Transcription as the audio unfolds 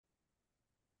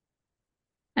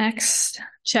Acts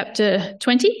chapter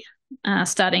 20,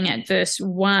 starting at verse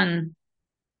 1.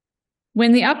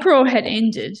 When the uproar had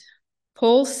ended,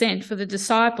 Paul sent for the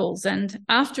disciples and,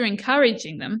 after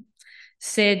encouraging them,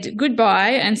 said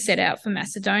goodbye and set out for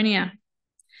Macedonia.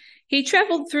 He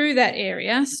travelled through that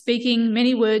area, speaking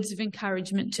many words of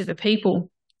encouragement to the people,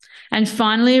 and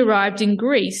finally arrived in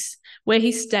Greece, where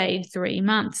he stayed 3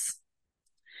 months.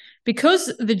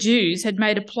 Because the Jews had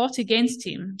made a plot against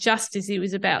him just as he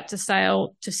was about to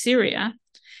sail to Syria,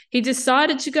 he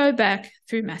decided to go back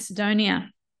through Macedonia.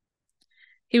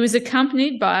 He was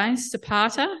accompanied by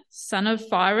Sopater, son of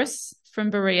Pyrrhus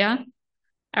from Berea,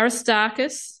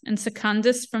 Aristarchus and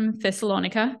Secundus from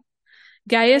Thessalonica,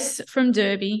 Gaius from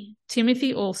Derbe,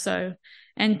 Timothy also,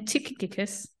 and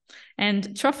Tychicus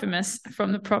and Trophimus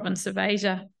from the province of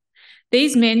Asia.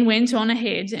 These men went on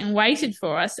ahead and waited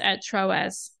for us at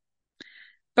Troas.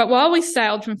 But while we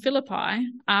sailed from Philippi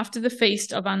after the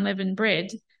feast of unleavened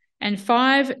bread, and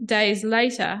 5 days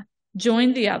later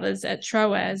joined the others at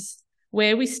Troas,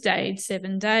 where we stayed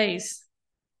 7 days.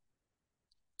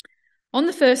 On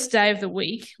the first day of the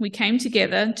week, we came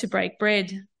together to break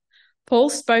bread. Paul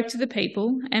spoke to the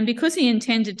people, and because he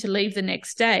intended to leave the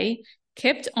next day,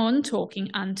 kept on talking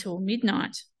until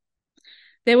midnight.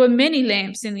 There were many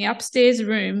lamps in the upstairs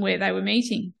room where they were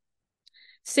meeting.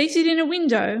 Seated in a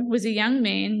window was a young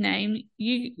man named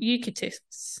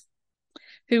Eutychus,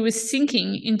 who was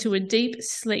sinking into a deep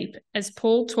sleep as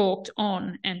Paul talked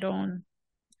on and on.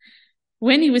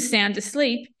 When he was sound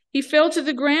asleep, he fell to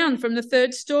the ground from the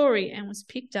 3rd story and was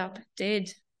picked up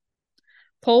dead.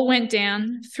 Paul went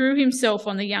down, threw himself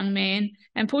on the young man,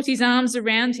 and put his arms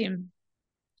around him.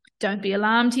 "Don't be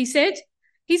alarmed," he said.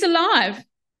 "He's alive."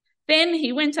 Then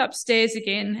he went upstairs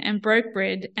again and broke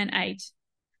bread and ate.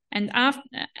 And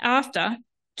after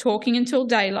talking until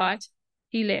daylight,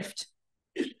 he left.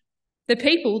 The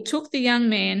people took the young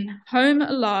man home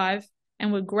alive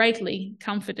and were greatly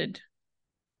comforted.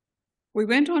 We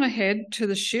went on ahead to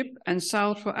the ship and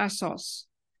sailed for Assos,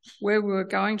 where we were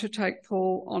going to take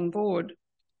Paul on board.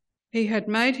 He had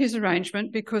made his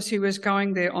arrangement because he was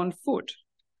going there on foot.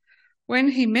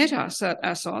 When he met us at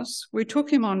Assos, we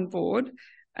took him on board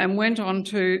and went on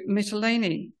to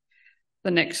Mytilene. The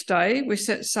next day, we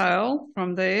set sail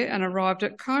from there and arrived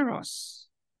at Kairos.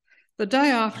 The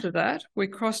day after that, we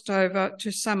crossed over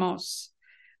to Samos,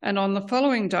 and on the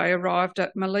following day arrived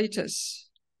at Miletus.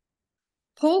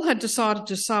 Paul had decided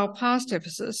to sail past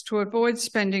Ephesus to avoid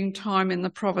spending time in the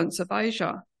province of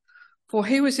Asia, for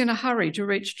he was in a hurry to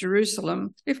reach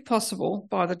Jerusalem, if possible,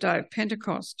 by the day of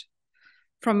Pentecost.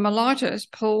 From Miletus,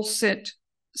 Paul sent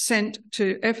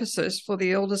to Ephesus for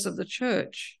the elders of the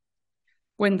church.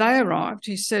 When they arrived,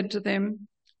 he said to them,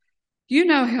 "You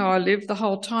know how I lived the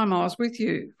whole time I was with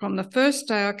you, from the first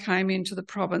day I came into the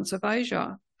province of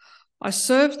Asia. I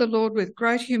served the Lord with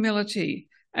great humility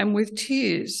and with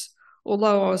tears,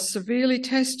 although I was severely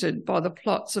tested by the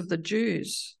plots of the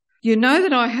Jews. You know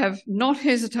that I have not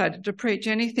hesitated to preach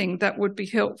anything that would be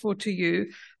helpful to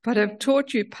you, but have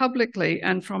taught you publicly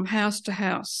and from house to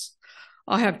house.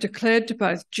 I have declared to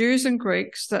both Jews and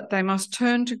Greeks that they must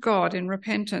turn to God in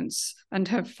repentance and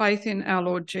have faith in our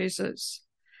Lord Jesus.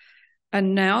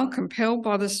 And now, compelled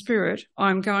by the Spirit, I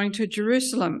am going to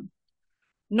Jerusalem,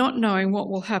 not knowing what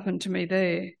will happen to me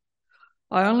there.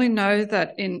 I only know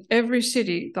that in every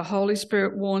city the Holy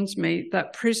Spirit warns me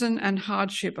that prison and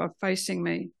hardship are facing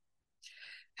me.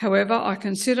 However, I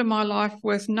consider my life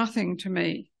worth nothing to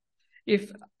me,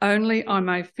 if only I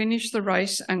may finish the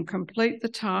race and complete the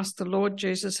task the Lord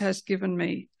Jesus has given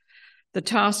me, the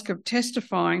task of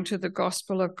testifying to the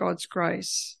gospel of God's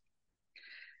grace.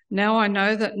 Now I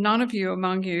know that none of you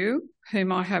among you,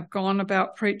 whom I have gone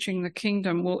about preaching the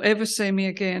kingdom, will ever see me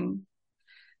again.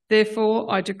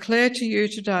 Therefore, I declare to you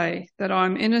today that I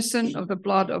am innocent of the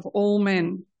blood of all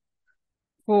men,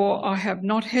 for I have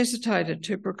not hesitated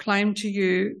to proclaim to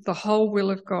you the whole will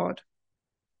of God.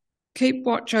 Keep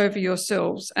watch over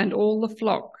yourselves and all the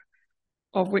flock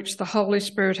of which the Holy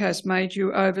Spirit has made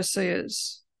you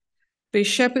overseers. Be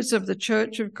shepherds of the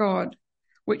church of God,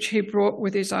 which he brought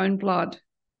with his own blood.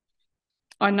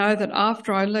 I know that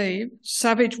after I leave,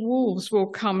 savage wolves will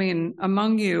come in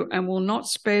among you and will not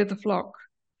spare the flock.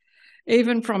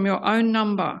 Even from your own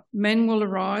number, men will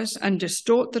arise and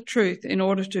distort the truth in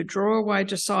order to draw away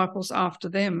disciples after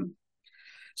them.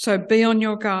 So be on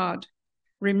your guard.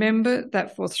 Remember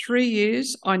that for 3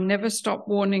 years I never stopped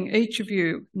warning each of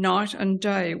you night and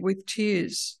day with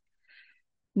tears.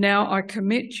 Now I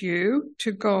commit you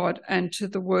to God and to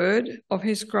the word of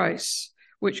his grace,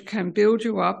 which can build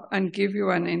you up and give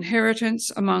you an inheritance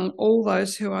among all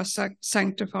those who are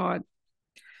sanctified.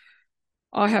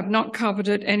 I have not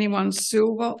coveted anyone's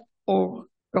silver or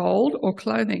gold or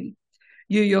clothing.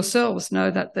 You yourselves know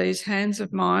that these hands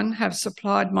of mine have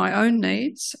supplied my own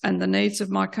needs and the needs of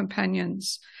my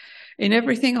companions. In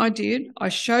everything I did, I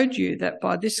showed you that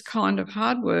by this kind of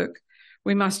hard work,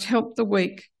 we must help the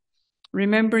weak,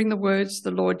 remembering the words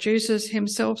the Lord Jesus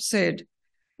himself said,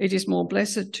 "It is more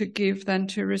blessed to give than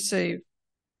to receive."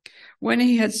 When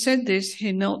he had said this,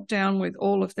 he knelt down with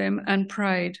all of them and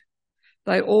prayed.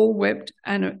 They all wept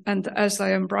and as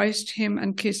they embraced him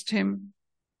and kissed him.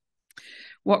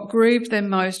 What grieved them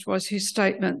most was his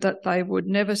statement that they would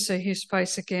never see his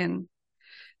face again.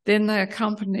 Then they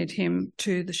accompanied him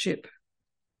to the ship.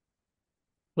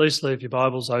 Please leave your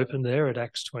Bibles open there at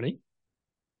Acts 20.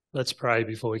 Let's pray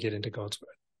before we get into God's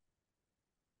word.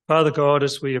 Father God,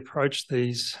 as we approach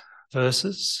these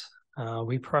verses,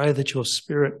 we pray that your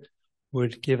Spirit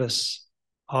would give us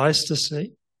eyes to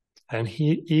see and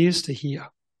ears to hear.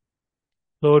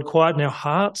 Lord, quieten our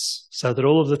hearts so that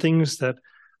all of the things that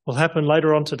will happen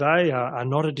later on today are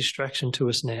not a distraction to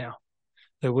us now,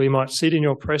 that we might sit in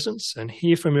your presence and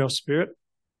hear from your Spirit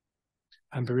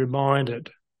and be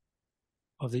reminded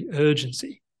of the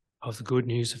urgency of the good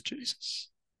news of Jesus.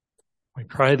 We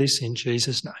pray this in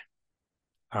Jesus' name.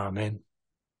 Amen.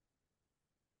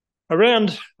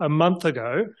 Around a month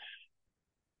ago,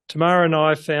 Tamara and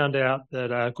I found out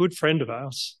that a good friend of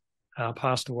ours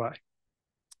passed away.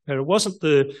 And it wasn't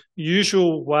the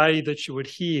usual way that you would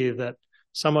hear that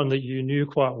someone that you knew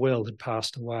quite well had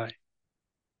passed away.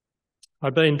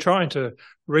 I'd been trying to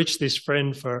reach this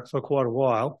friend for quite a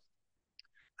while.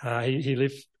 He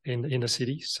lived in the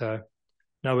city, so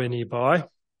nowhere nearby.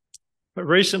 But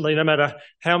recently, no matter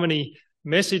how many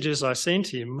messages I sent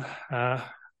him, no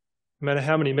matter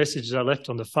how many messages I left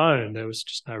on the phone, there was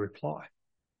just no reply.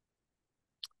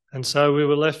 And so we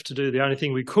were left to do the only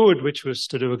thing we could, which was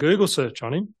to do a Google search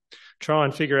on him, try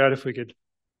and figure out if we could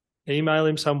email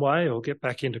him some way or get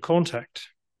back into contact.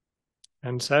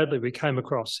 And sadly, we came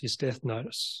across his death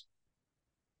notice.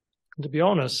 And to be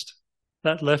honest,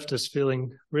 that left us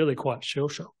feeling really quite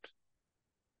shell-shocked.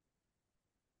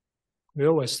 We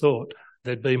always thought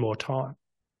there'd be more time.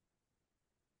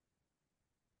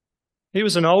 He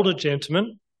was an older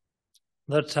gentleman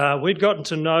that we'd gotten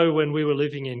to know when we were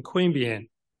living in Queanbeyan,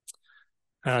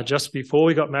 just before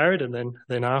we got married and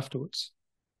then afterwards.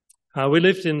 We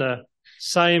lived in the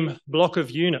same block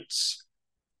of units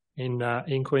in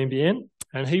Queanbeyan,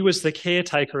 and he was the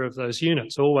caretaker of those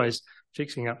units, always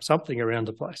fixing up something around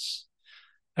the place.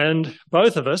 And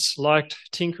both of us liked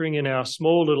tinkering in our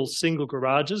small little single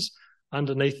garages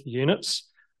underneath the units,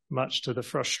 much to the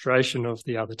frustration of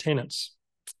the other tenants.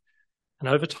 And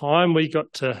over time, we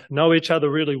got to know each other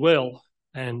really well,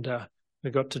 and we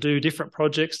got to do different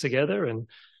projects together, and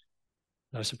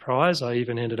no surprise, I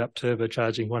even ended up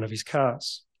turbocharging one of his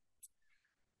cars.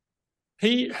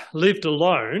 He lived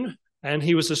alone, and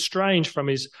he was estranged from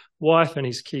his wife and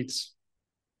his kids.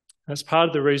 That's part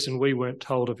of the reason we weren't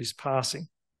told of his passing.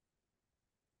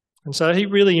 And so he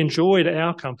really enjoyed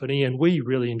our company, and we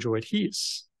really enjoyed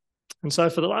his. And so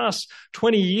for the last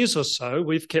 20 years or so,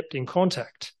 we've kept in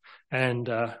contact. And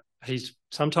he's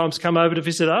sometimes come over to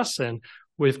visit us, and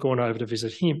we've gone over to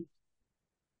visit him.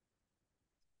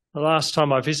 The last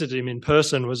time I visited him in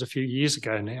person was a few years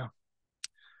ago now,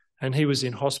 and he was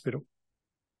in hospital.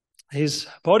 His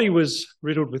body was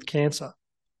riddled with cancer,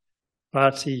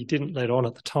 but he didn't let on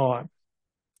at the time.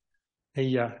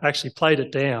 He actually played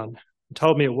it down and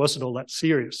told me it wasn't all that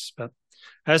serious, but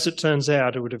as it turns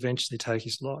out, it would eventually take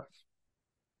his life.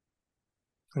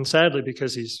 And sadly,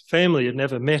 because his family had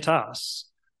never met us,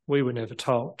 we were never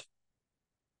told.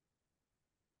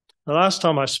 The last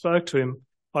time I spoke to him,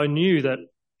 I knew that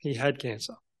he had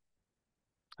cancer.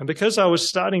 And because I was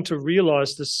starting to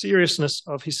realise the seriousness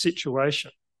of his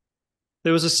situation,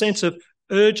 there was a sense of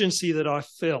urgency that I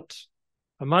felt,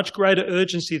 a much greater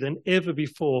urgency than ever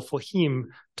before for him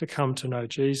to come to know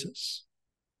Jesus.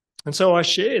 And so I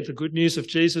shared the good news of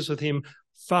Jesus with him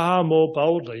far more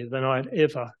boldly than I'd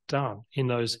ever done in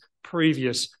those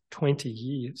previous 20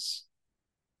 years.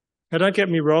 Now, don't get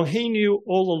me wrong, he knew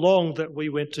all along that we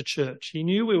went to church. He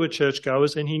knew we were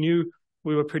churchgoers, and he knew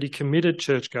we were pretty committed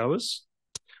churchgoers.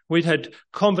 We'd had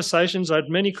conversations, I had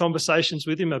many conversations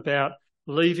with him about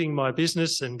leaving my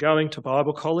business and going to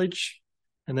Bible college,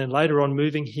 and then later on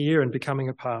moving here and becoming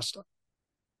a pastor.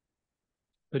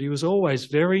 But he was always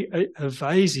very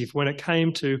evasive when it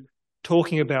came to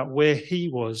talking about where he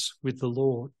was with the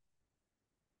Lord.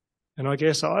 And I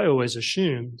guess I always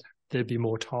assumed there'd be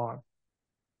more time.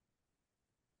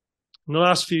 In the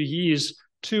last few years,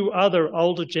 2 other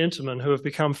older gentlemen who have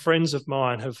become friends of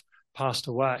mine have passed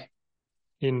away.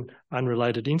 in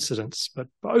unrelated incidents, but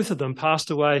both of them passed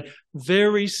away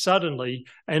very suddenly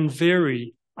and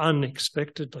very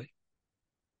unexpectedly,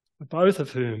 both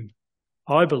of whom,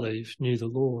 I believe, knew the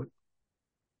Lord.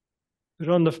 But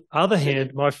on the other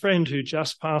hand, my friend who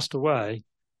just passed away,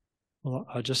 well,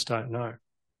 I just don't know.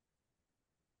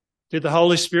 Did the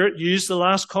Holy Spirit use the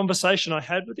last conversation I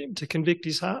had with him to convict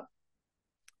his heart?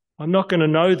 I'm not going to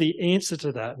know the answer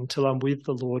to that until I'm with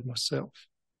the Lord myself.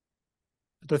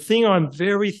 The thing I'm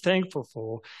very thankful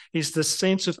for is the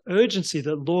sense of urgency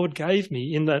that Lord gave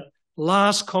me in that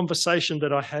last conversation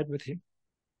that I had with him.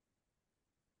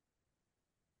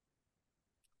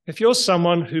 If you're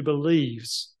someone who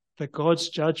believes that God's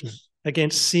judgment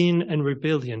against sin and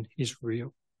rebellion is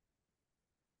real,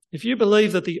 if you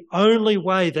believe that the only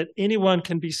way that anyone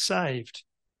can be saved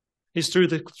is through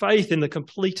the faith in the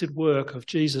completed work of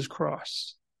Jesus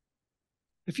Christ,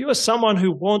 if you are someone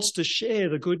who wants to share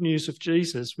the good news of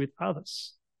Jesus with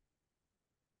others,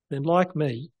 then like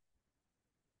me,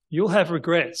 you'll have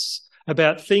regrets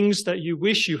about things that you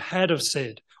wish you had have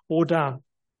said or done,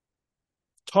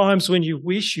 times when you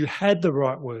wish you had the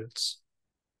right words,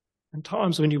 and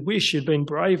times when you wish you'd been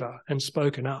braver and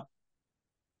spoken up.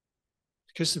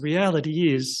 Because the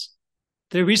reality is,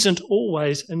 there isn't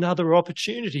always another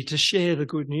opportunity to share the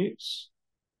good news.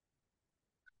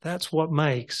 That's what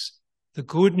makes the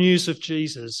good news of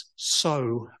Jesus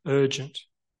so urgent.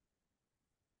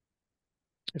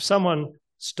 If someone's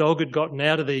dog had gotten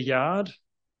out of their yard,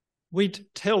 we'd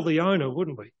tell the owner,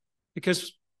 wouldn't we?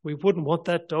 Because we wouldn't want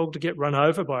that dog to get run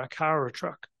over by a car or a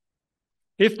truck.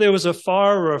 If there was a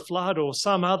fire or a flood or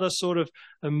some other sort of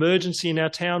emergency in our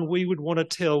town, we would want to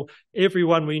tell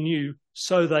everyone we knew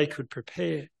so they could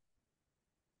prepare.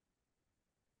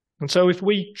 And so if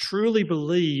we truly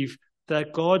believe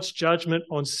that God's judgment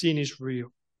on sin is real,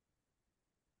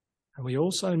 and we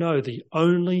also know the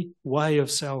only way of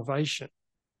salvation,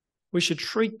 we should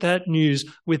treat that news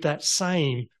with that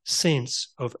same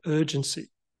sense of urgency,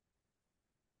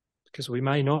 because we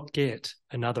may not get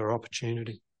another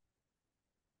opportunity.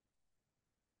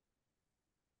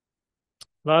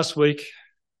 Last week,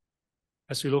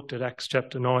 as we looked at Acts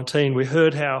chapter 19, we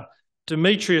heard how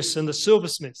Demetrius and the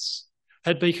silversmiths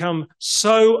had become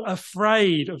so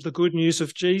afraid of the good news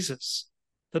of Jesus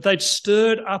that they'd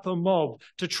stirred up a mob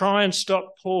to try and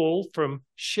stop Paul from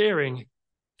sharing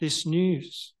this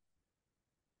news.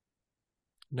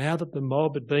 Now that the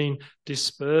mob had been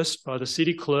dispersed by the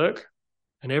city clerk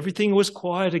and everything was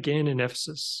quiet again in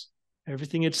Ephesus,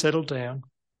 everything had settled down,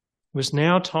 it was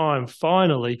now time,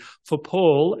 finally, for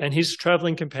Paul and his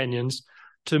travelling companions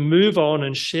to move on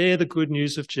and share the good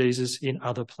news of Jesus in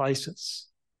other places.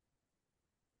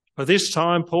 By this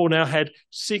time, Paul now had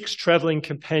 6 travelling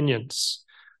companions,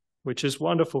 which is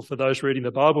wonderful for those reading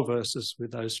the Bible verses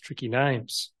with those tricky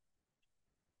names.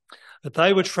 But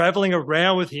they were travelling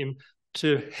around with him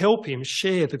to help him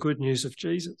share the good news of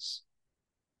Jesus.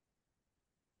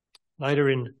 Later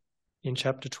in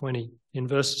chapter 20, in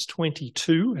verses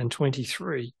 22 and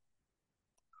 23,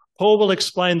 Paul will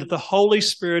explain that the Holy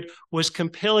Spirit was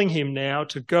compelling him now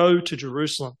to go to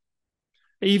Jerusalem,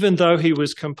 even though he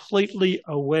was completely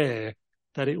aware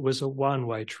that it was a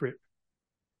one-way trip.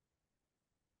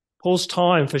 Paul's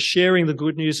time for sharing the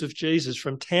good news of Jesus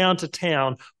from town to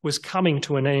town was coming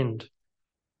to an end.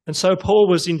 And so Paul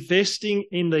was investing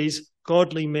in these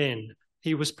godly men.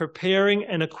 He was preparing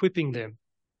and equipping them.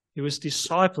 He was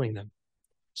discipling them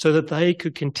so that they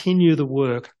could continue the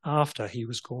work after he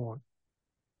was gone.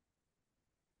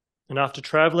 And after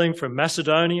travelling from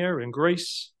Macedonia and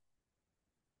Greece,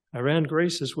 around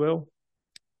Greece as well,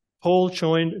 Paul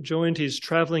joined his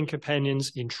travelling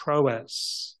companions in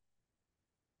Troas.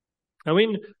 Now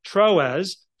in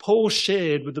Troas, Paul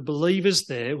shared with the believers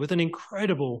there with an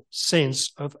incredible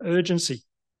sense of urgency.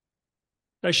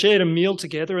 They shared a meal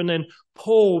together, and then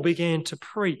Paul began to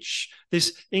preach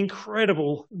this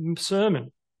incredible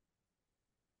sermon.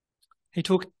 He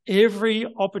took every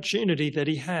opportunity that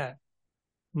he had,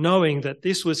 knowing that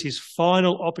this was his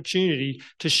final opportunity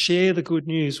to share the good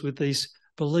news with these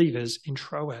believers in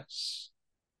Troas.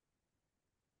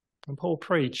 And Paul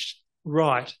preached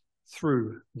right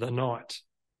through the night.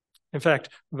 In fact,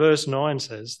 verse 9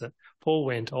 says that Paul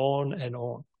went on and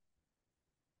on.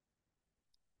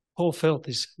 Paul felt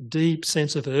this deep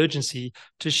sense of urgency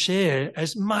to share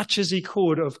as much as he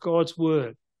could of God's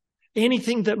word,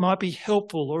 anything that might be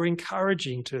helpful or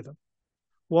encouraging to them,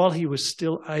 while he was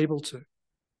still able to.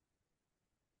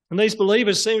 And these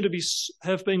believers seem to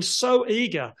have been so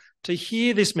eager to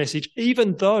hear this message,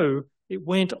 even though it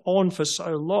went on for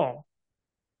so long.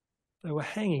 They were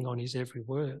hanging on his every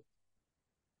word.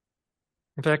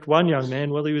 In fact, one young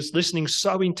man, well, he was listening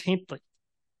so intently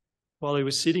while he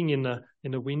was sitting in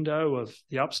the window of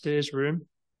the upstairs room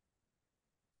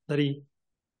that he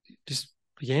just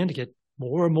began to get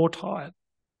more and more tired,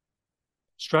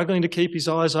 struggling to keep his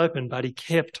eyes open, but he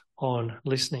kept on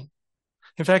listening.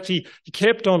 In fact, he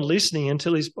kept on listening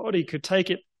until his body could take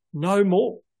it no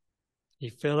more. He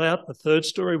fell out the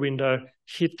third-story window,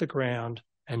 hit the ground,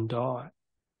 and died.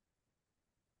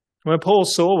 When Paul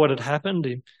saw what had happened,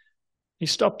 he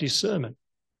stopped his sermon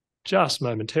just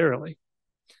momentarily.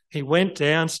 He went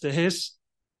downstairs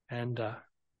and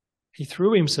he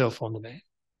threw himself on the man,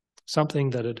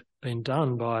 something that had been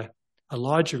done by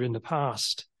Elijah in the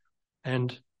past.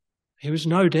 And he was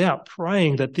no doubt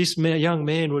praying that this young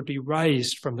man would be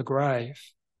raised from the grave.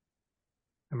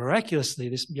 And miraculously,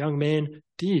 this young man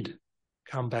did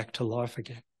come back to life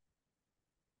again.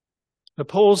 But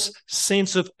Paul's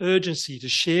sense of urgency to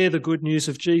share the good news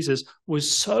of Jesus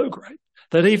was so great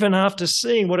that even after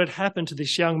seeing what had happened to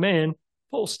this young man,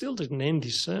 Paul still didn't end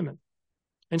his sermon.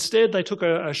 Instead, they took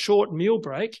a short meal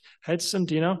break, had some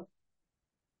dinner,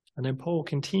 and then Paul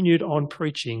continued on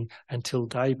preaching until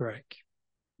daybreak.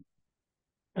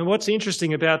 And what's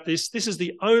interesting about this is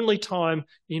the only time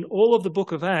in all of the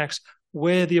book of Acts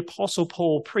where the Apostle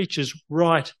Paul preaches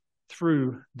right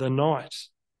through the night.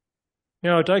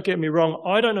 Now, don't get me wrong,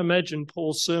 I don't imagine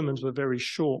Paul's sermons were very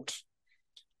short.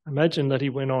 I imagine that he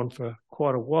went on for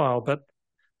quite a while, but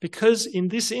because in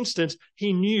this instance,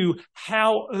 he knew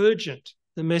how urgent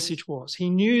the message was. He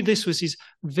knew this was his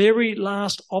very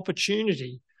last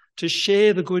opportunity to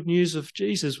share the good news of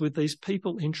Jesus with these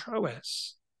people in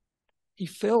Troas. He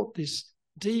felt this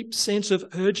deep sense of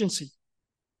urgency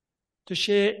to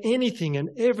share anything and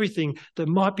everything that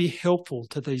might be helpful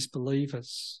to these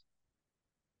believers.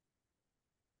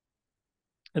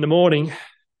 In the morning,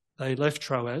 they left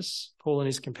Troas, Paul and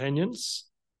his companions,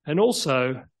 and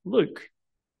also Luke.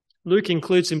 Luke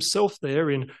includes himself there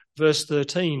in verse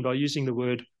 13 by using the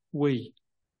word we.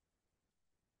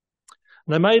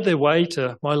 And they made their way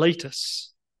to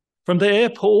Miletus. From there,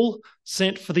 Paul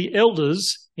sent for the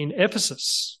elders in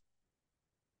Ephesus,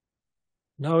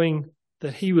 knowing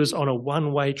that he was on a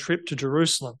one-way trip to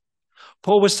Jerusalem.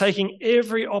 Paul was taking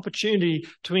every opportunity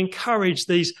to encourage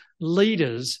these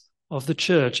leaders of the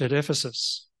church at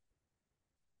Ephesus.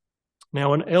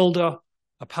 Now, an elder,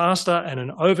 a pastor, and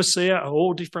an overseer are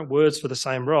all different words for the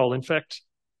same role. In fact,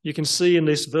 you can see in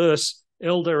this verse,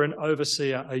 elder and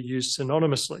overseer are used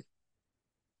synonymously.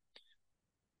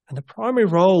 And the primary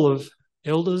role of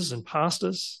elders and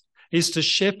pastors is to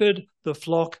shepherd the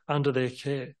flock under their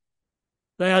care.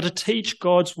 They are to teach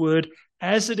God's word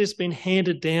as it has been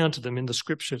handed down to them in the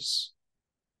scriptures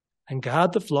and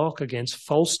guard the flock against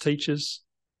false teachers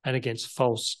and against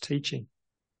false teaching.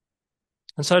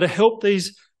 And so to help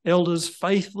these elders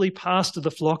faithfully pastor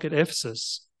the flock at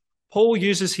Ephesus, Paul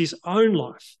uses his own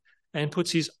life and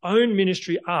puts his own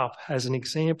ministry up as an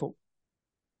example.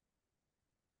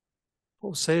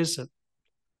 Paul says that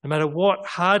no matter what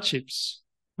hardships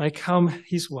may come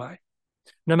his way,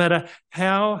 no matter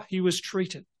how he was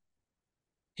treated,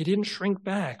 he didn't shrink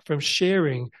back from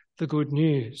sharing the good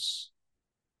news.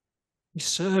 He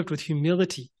served with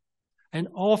humility and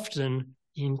often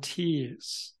in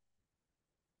tears,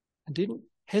 and didn't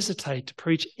hesitate to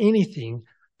preach anything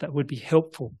that would be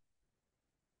helpful,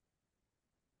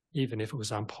 even if it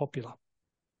was unpopular.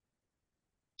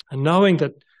 And knowing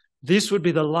that this would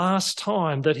be the last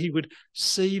time that he would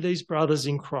see these brothers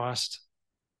in Christ,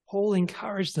 Paul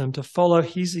encouraged them to follow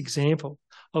his example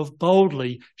of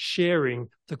boldly sharing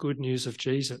the good news of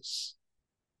Jesus,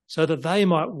 so that they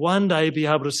might one day be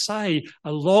able to say,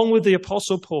 along with the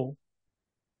Apostle Paul,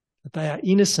 that they are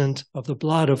innocent of the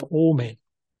blood of all men,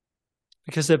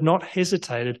 because they've not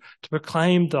hesitated to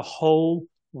proclaim the whole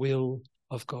will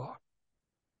of God.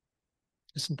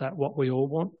 Isn't that what we all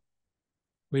want?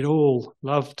 We'd all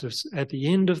love to, at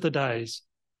the end of the days,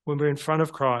 when we're in front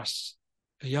of Christ,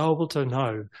 be able to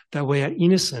know that we are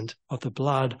innocent of the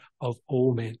blood of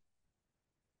all men.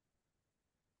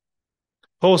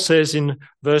 Paul says in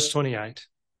verse 28,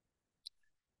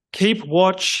 keep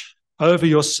watch over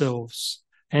yourselves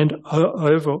and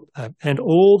and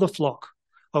all the flock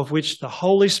of which the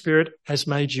Holy Spirit has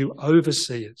made you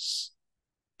overseers.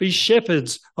 Be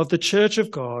shepherds of the church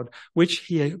of God, which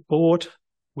he bought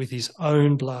with his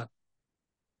own blood.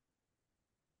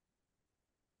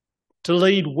 To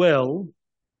lead well,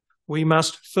 we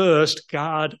must first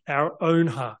guard our own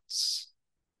hearts.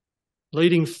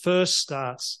 Leading first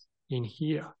starts in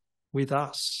here, with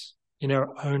us, in our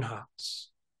own hearts.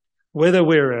 Whether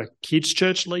we're a kids'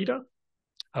 church leader,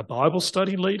 a Bible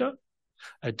study leader,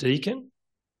 a deacon,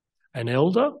 an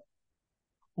elder,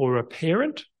 or a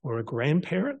parent or a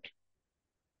grandparent,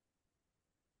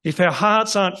 if our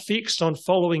hearts aren't fixed on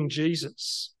following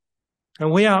Jesus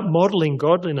and we aren't modelling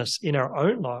godliness in our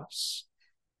own lives,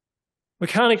 we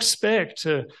can't expect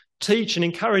to teach and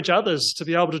encourage others to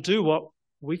be able to do what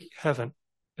we haven't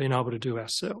been able to do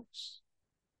ourselves.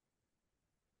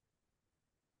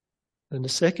 And the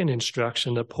second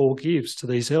instruction that Paul gives to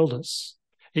these elders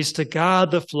is to guard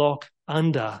the flock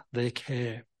under their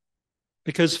care,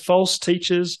 because false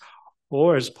teachers,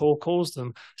 or as Paul calls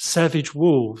them, savage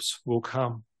wolves, will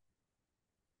come.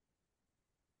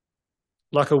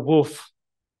 Like a wolf,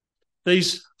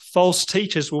 these false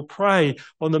teachers will prey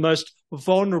on the most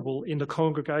vulnerable in the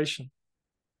congregation,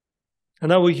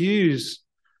 and they will use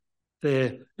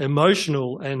their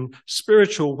emotional and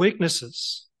spiritual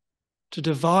weaknesses to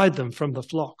divide them from the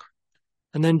flock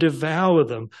and then devour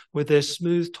them with their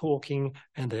smooth talking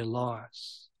and their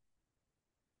lies.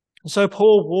 And so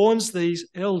Paul warns these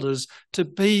elders to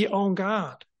be on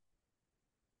guard,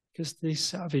 because these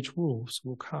savage wolves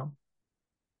will come.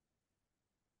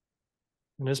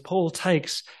 And as Paul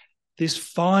takes this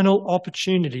final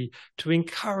opportunity to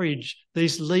encourage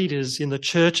these leaders in the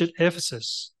church at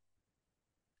Ephesus,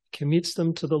 he commits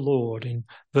them to the Lord in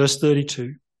verse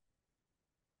 32.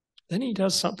 Then he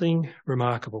does something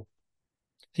remarkable.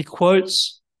 He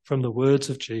quotes from the words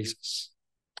of Jesus.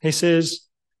 He says,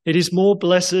 "It is more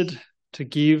blessed to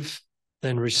give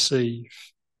than receive."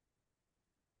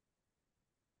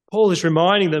 Paul is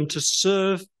reminding them to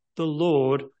serve the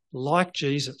Lord like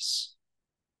Jesus.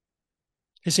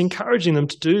 He's encouraging them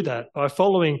to do that by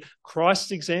following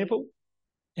Christ's example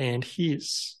and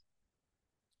his.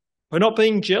 By not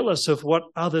being jealous of what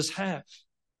others have.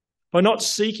 By not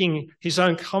seeking his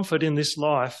own comfort in this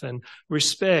life and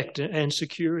respect and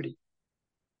security.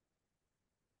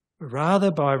 But rather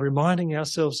by reminding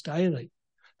ourselves daily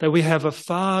that we have a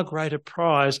far greater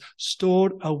prize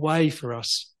stored away for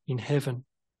us in heaven.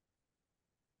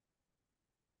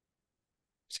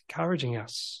 It's encouraging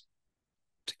us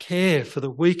to care for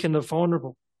the weak and the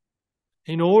vulnerable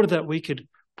in order that we could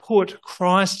put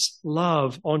Christ's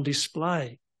love on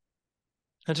display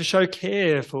and to show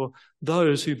care for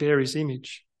those who bear his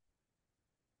image,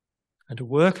 and to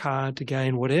work hard to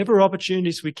gain whatever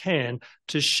opportunities we can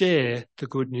to share the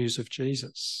good news of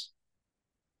Jesus.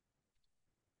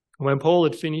 When Paul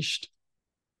had finished,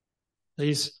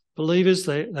 these believers,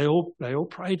 they all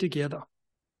prayed together.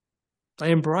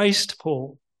 They embraced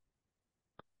Paul.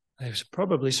 They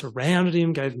probably surrounded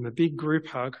him, gave him a big group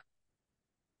hug.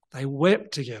 They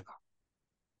wept together,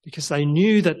 because they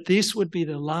knew that this would be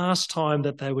the last time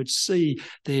that they would see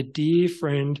their dear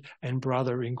friend and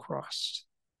brother in Christ.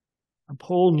 And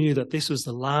Paul knew that this was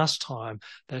the last time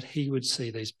that he would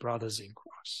see these brothers in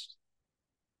Christ.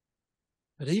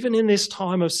 But even in this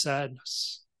time of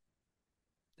sadness,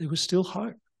 there was still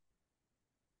hope,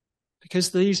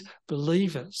 because these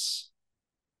believers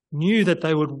knew that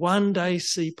they would one day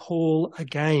see Paul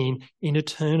again in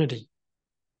eternity,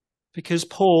 because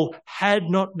Paul had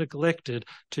not neglected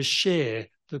to share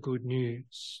the good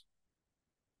news.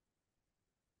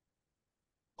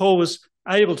 Paul was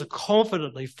able to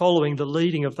confidently, following the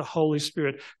leading of the Holy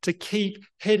Spirit, to keep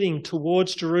heading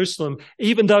towards Jerusalem,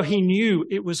 even though he knew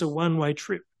it was a one-way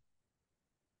trip.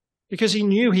 Because he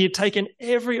knew he had taken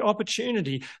every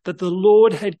opportunity that the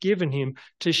Lord had given him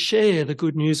to share the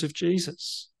good news of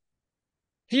Jesus.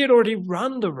 He had already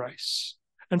run the race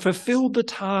and fulfilled the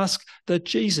task that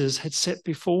Jesus had set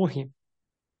before him.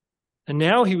 And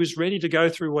now he was ready to go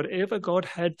through whatever God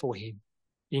had for him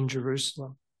in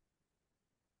Jerusalem.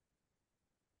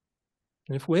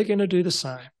 And if we're going to do the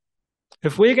same,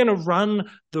 if we're going to run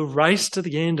the race to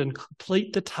the end and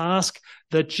complete the task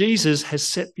that Jesus has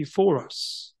set before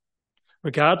us,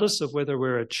 regardless of whether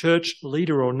we're a church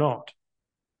leader or not,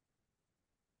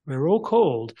 we're all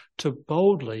called to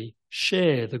boldly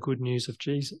share the good news of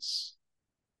Jesus.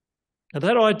 Now,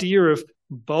 that idea of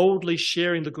boldly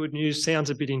sharing the good news sounds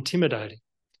a bit intimidating.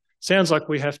 Sounds like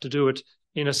we have to do it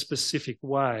in a specific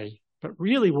way. But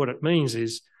really what it means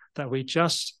is that we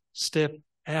just step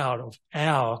out of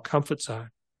our comfort zone.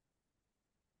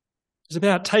 It's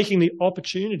about taking the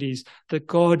opportunities that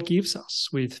God gives us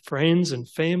with friends and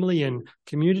family and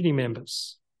community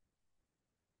members.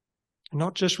 And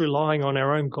not just relying on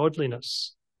our own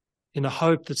godliness in the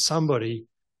hope that somebody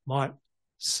might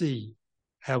see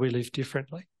how we live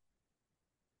differently.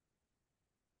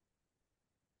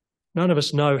 None of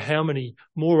us know how many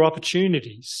more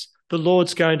opportunities the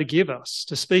Lord's going to give us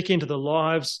to speak into the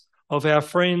lives of our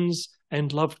friends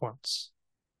and loved ones.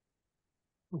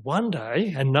 One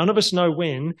day, and none of us know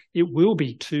when, it will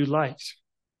be too late.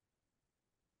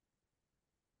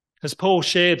 As Paul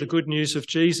shared the good news of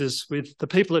Jesus with the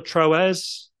people at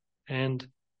Troas and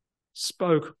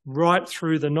spoke right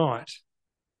through the night,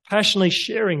 passionately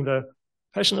sharing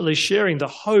the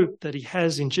hope that he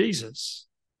has in Jesus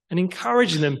and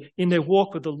encouraging them in their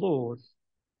walk with the Lord.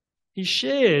 He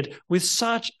shared with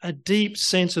such a deep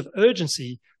sense of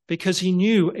urgency because he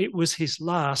knew it was his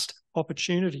last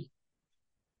opportunity.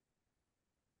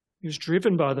 He was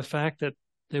driven by the fact that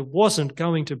there wasn't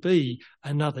going to be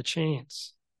another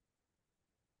chance.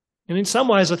 And in some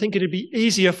ways, I think it'd be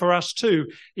easier for us too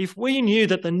if we knew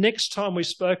that the next time we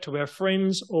spoke to our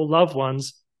friends or loved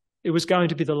ones, it was going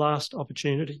to be the last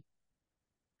opportunity.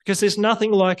 Because there's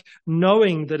nothing like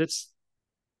knowing that it's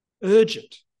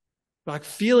urgent, like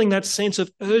feeling that sense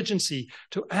of urgency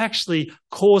to actually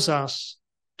cause us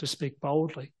to speak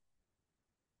boldly,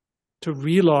 to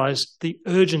realise the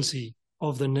urgency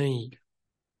of the need.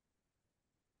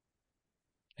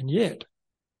 And yet,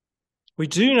 we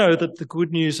do know that the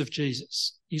good news of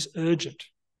Jesus is urgent.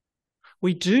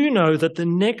 We do know that the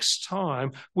next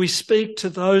time we speak to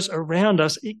those around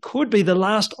us, it could be the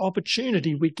last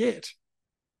opportunity we get.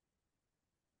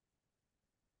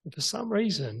 But for some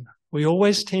reason, we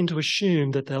always tend to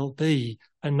assume that there'll be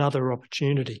another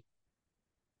opportunity.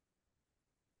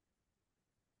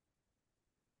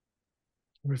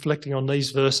 Reflecting on these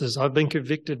verses, I've been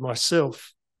convicted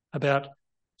myself about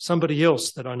somebody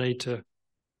else that I need to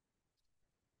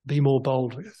be more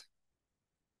bold with.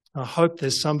 I hope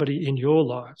there's somebody in your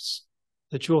lives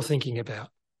that you're thinking about,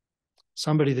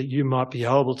 somebody that you might be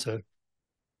able to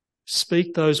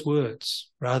speak those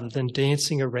words rather than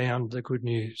dancing around the good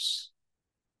news.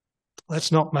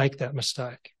 Let's not make that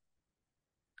mistake.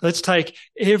 Let's take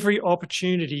every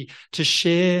opportunity to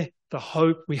share the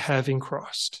hope we have in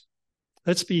Christ.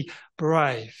 Let's be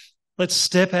brave. Let's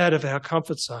step out of our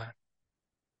comfort zone.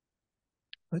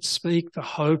 Let's speak the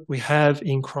hope we have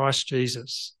in Christ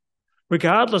Jesus,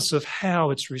 regardless of how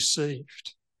it's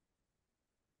received.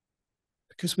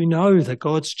 Because we know that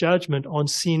God's judgment on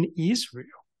sin is real.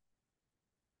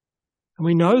 And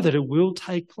we know that it will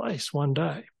take place one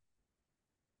day.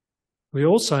 We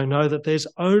also know that there's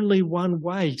only one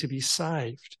way to be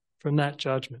saved from that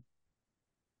judgment.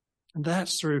 And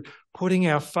that's through putting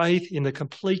our faith in the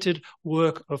completed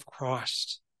work of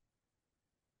Christ.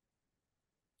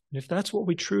 And if that's what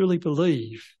we truly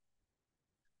believe,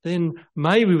 then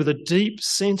may we, with a deep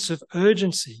sense of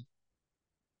urgency,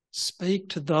 speak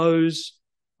to those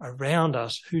around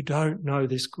us who don't know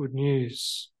this good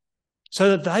news, so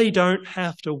that they don't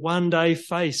have to one day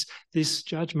face this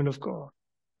judgment of God,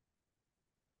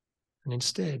 and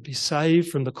instead be saved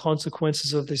from the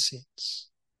consequences of their sins,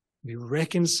 be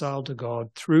reconciled to God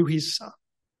through his Son,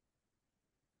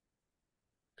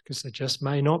 because there just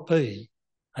may not be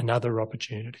another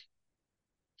opportunity.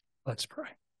 Let's pray.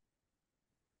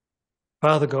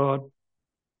 Father God,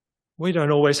 we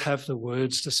don't always have the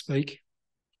words to speak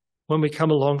when we come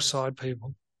alongside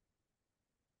people.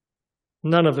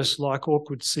 None of us like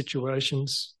awkward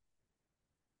situations.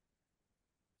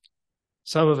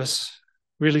 Some of us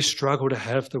really struggle to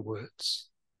have the words.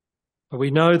 But we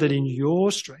know that in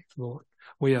your strength, Lord,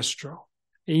 we are strong,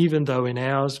 even though in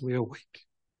ours we are weak.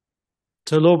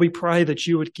 So, Lord, we pray that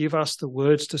you would give us the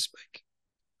words to speak.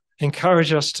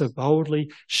 Encourage us to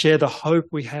boldly share the hope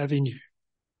we have in you.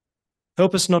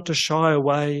 Help us not to shy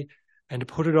away and to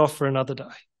put it off for another day.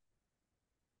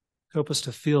 Help us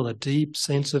to feel a deep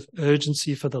sense of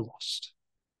urgency for the lost.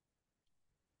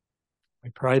 We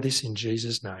pray this in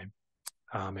Jesus' name.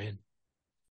 Amen.